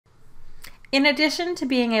In addition to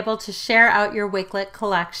being able to share out your Wakelet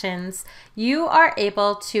collections, you are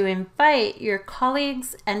able to invite your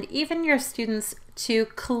colleagues and even your students to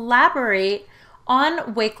collaborate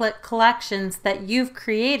on Wakelet collections that you've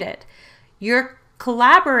created. Your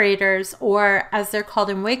collaborators, or as they're called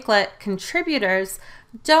in Wakelet, contributors,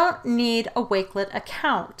 don't need a Wakelet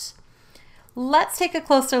account. Let's take a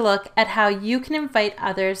closer look at how you can invite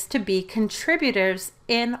others to be contributors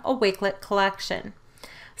in a Wakelet collection.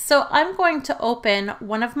 So I'm going to open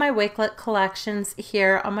one of my Wakelet collections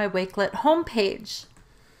here on my Wakelet homepage.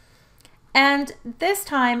 And this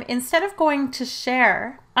time, instead of going to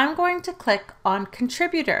share, I'm going to click on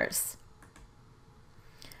contributors.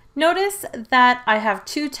 Notice that I have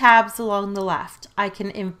two tabs along the left. I can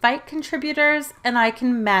invite contributors and I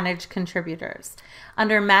can manage contributors.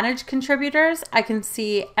 Under manage contributors, I can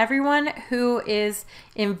see everyone who is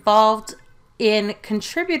involved in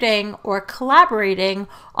contributing or collaborating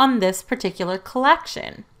on this particular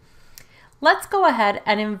collection. Let's go ahead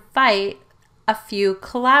and invite a few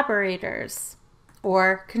collaborators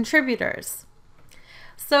or contributors.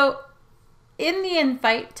 So in the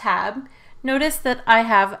invite tab, notice that I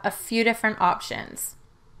have a few different options.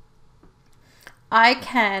 I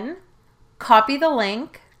can copy the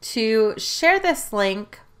link to share this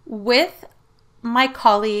link with my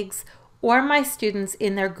colleagues or my students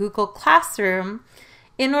in their Google Classroom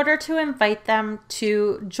in order to invite them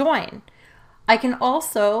to join. I can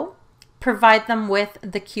also provide them with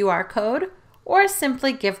the QR code or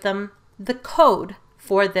simply give them the code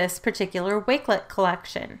for this particular Wakelet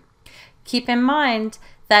collection. Keep in mind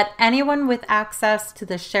that anyone with access to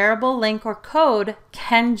the shareable link or code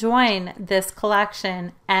can join this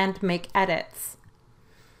collection and make edits.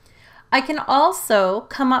 I can also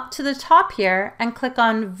come up to the top here and click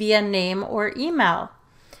on via name or email.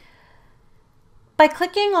 By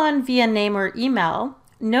clicking on via name or email,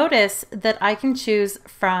 notice that I can choose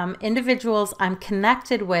from individuals I'm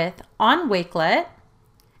connected with on Wakelet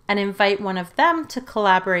and invite one of them to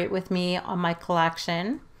collaborate with me on my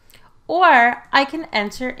collection, or I can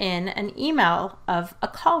enter in an email of a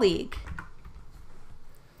colleague.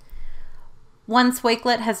 Once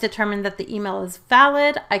Wakelet has determined that the email is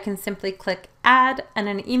valid, I can simply click add and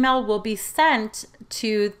an email will be sent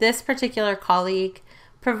to this particular colleague,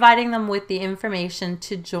 providing them with the information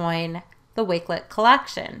to join the Wakelet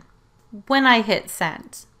collection when I hit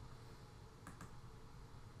send.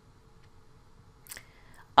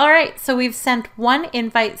 All right, so we've sent one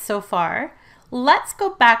invite so far. Let's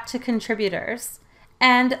go back to contributors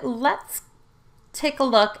and let's take a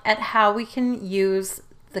look at how we can use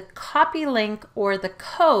the copy link or the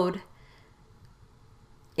code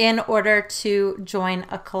in order to join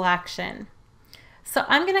a collection. So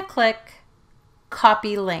I'm going to click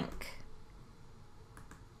copy link.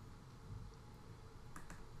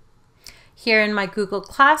 Here in my Google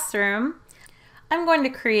Classroom, I'm going to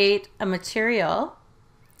create a material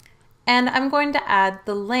and I'm going to add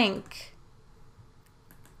the link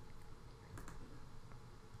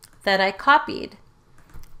that I copied.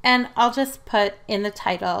 And I'll just put in the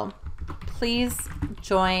title, please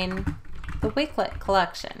join the Wakelet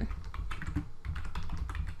collection.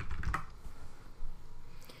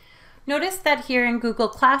 Notice that here in Google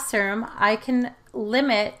Classroom, I can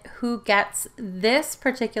limit who gets this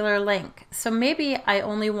particular link. So maybe I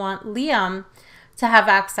only want Liam to have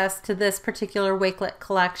access to this particular Wakelet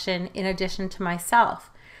collection in addition to myself.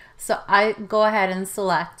 So I go ahead and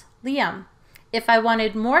select Liam. If I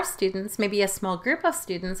wanted more students, maybe a small group of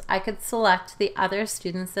students, I could select the other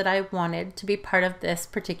students that I wanted to be part of this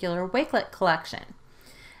particular Wakelet collection.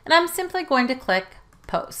 And I'm simply going to click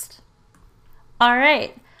post. All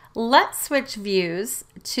right, let's switch views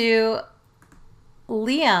to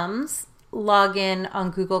Liam's login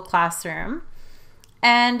on Google Classroom.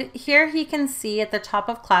 And here he can see at the top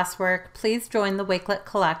of classwork, please join the Wakelet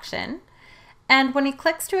collection. And when he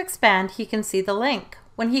clicks to expand, he can see the link.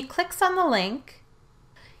 When he clicks on the link,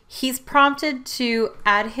 he's prompted to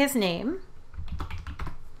add his name.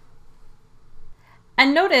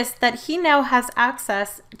 And notice that he now has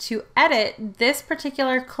access to edit this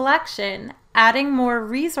particular collection, adding more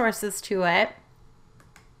resources to it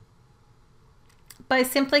by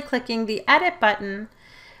simply clicking the edit button,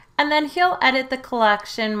 and then he'll edit the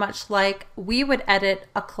collection much like we would edit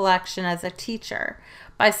a collection as a teacher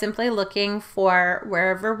by simply looking for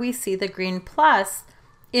wherever we see the green plus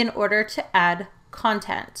in order to add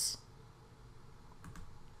content.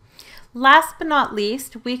 Last but not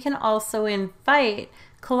least, we can also invite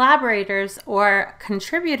collaborators or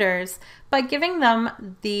contributors by giving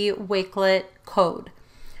them the Wakelet code.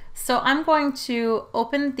 So I'm going to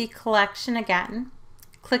open the collection again,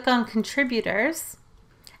 click on contributors,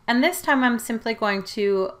 And this time I'm simply going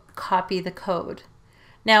to copy the code.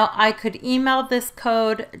 Now I could email this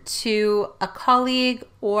code to a colleague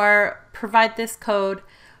or provide this code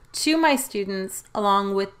to my students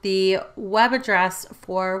along with the web address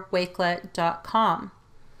for wakelet.com.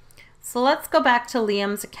 So let's go back to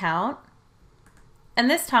Liam's account,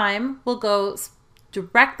 and this time we'll go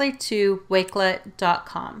directly to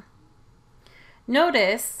wakelet.com.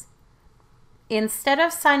 Notice, instead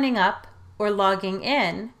of signing up or logging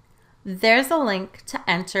in, there's a link to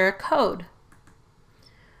enter a code.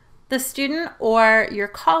 The student or your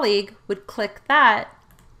colleague would click that,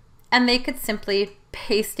 and they could simply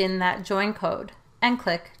paste in that join code and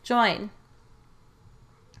click join.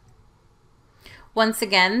 Once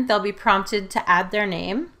again, they'll be prompted to add their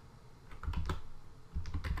name.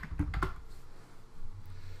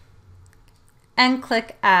 And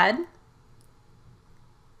click add.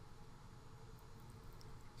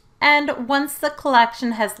 And once the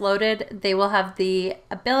collection has loaded, they will have the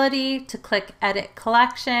ability to click edit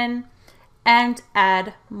collection and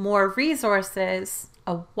add more resources,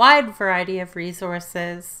 a wide variety of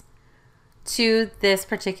resources, to this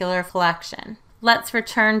particular collection. Let's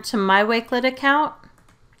return to my Wakelet account.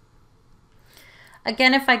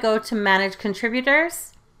 Again, if I go to manage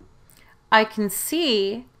contributors, I can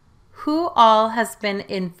see who all has been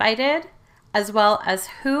invited as well as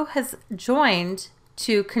who has joined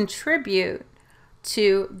to contribute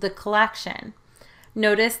to the collection.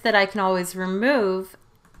 Notice that I can always remove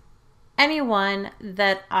anyone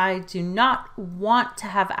that I do not want to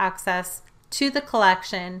have access to the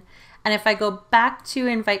collection. And if I go back to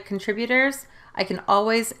invite contributors, I can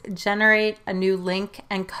always generate a new link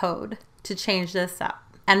and code to change this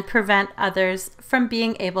up and prevent others from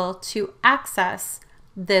being able to access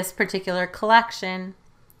this particular collection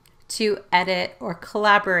to edit or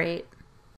collaborate